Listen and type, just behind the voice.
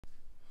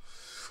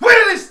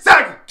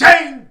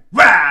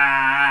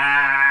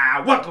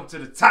Welcome to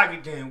the Tiger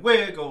Gang,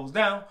 where it goes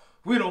down.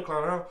 We don't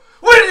clown around.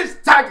 Where this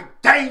Tiger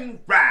Gang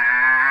ride.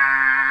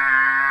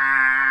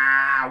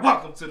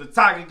 Welcome to the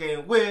Tiger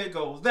Gang, where it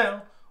goes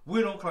down.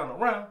 We don't clown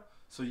around.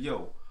 So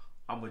yo,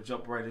 I'm gonna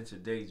jump right into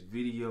today's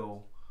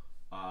video.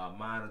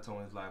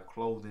 Mindoftonylife's Life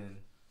Clothing.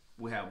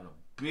 We're having a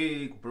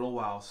big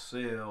blowout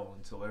sale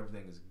until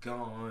everything is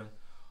gone.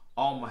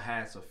 All my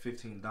hats are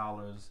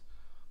 $15.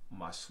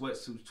 My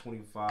sweatsuit's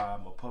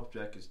 $25. My puff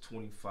jacket's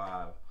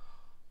 $25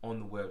 on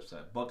the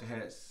website. Bucket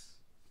hats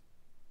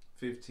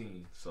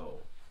 $15.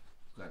 So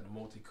got the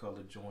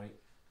multicolored joint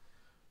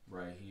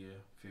right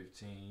here,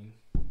 $15.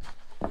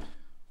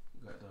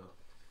 Got the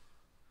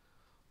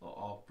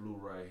off blue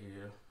right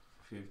here,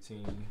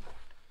 $15.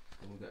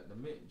 And we got the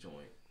mint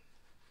joint,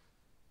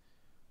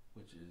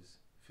 which is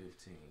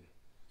 $15.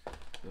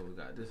 Then we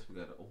got this. We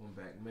got an open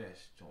back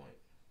mesh joint,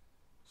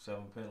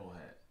 7-panel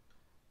hat,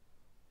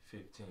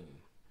 $15.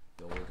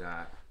 Then we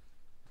got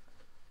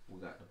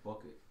the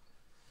bucket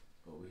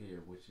over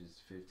here, which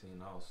is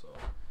 $15 also.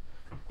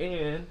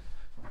 And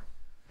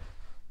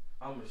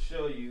I'm gonna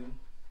show you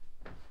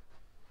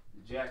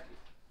the jacket.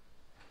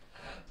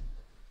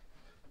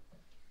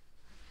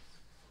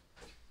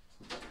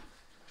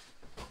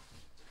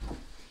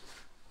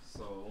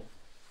 So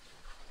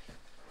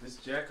this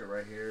jacket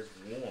right here is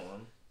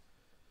warm.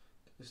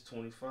 It's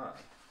 $25.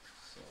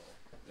 So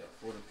got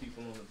for the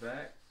people on the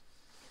back,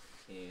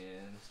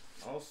 and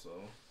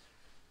also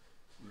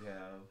we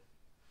have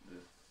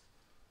this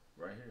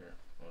right here.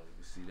 Oh, you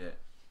can see that.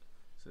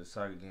 So the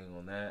Tiger Gang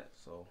on that.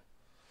 So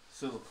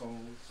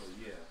silicone. So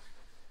yeah.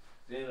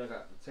 Then I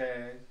got the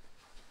tag.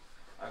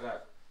 I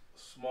got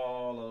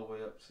small all the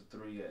way up to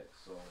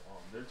 3X. So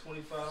they're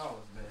 $25,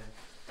 man.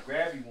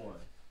 Grab you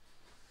one.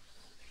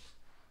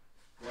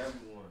 Grab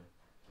you one.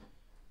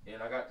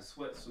 And I got the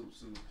sweatsuit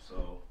suit.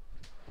 So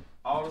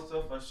all the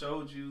stuff I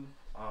showed you,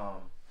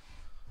 I'm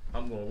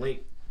gonna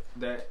link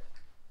that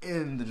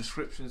in the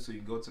description so you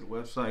can go to the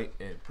website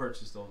and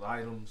purchase those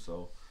items.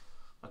 So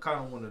I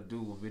kind of want to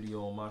do a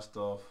video on my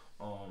stuff.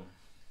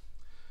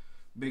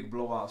 Big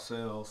blowout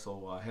sale.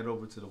 So head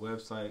over to the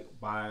website,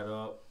 buy it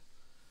up.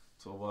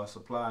 So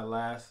supply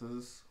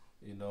lasts,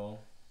 you know.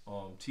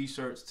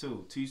 T-shirts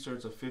too.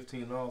 T-shirts are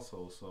 $15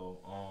 also.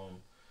 So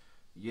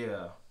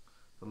yeah,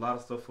 a lot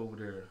of stuff over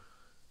there.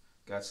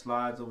 Got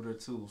slides over there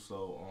too.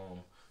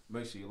 So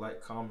make sure you like,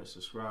 comment,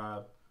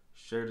 subscribe,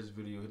 share this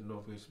video, hit the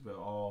notification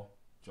bell all,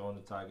 join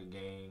the Tiger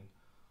Gang,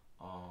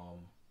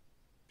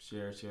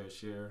 share,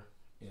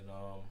 and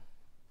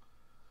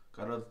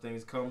got other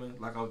things coming,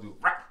 like I'll do.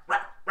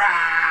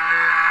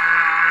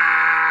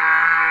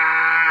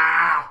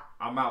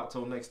 I'm out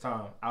till next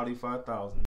time. Audi 5000.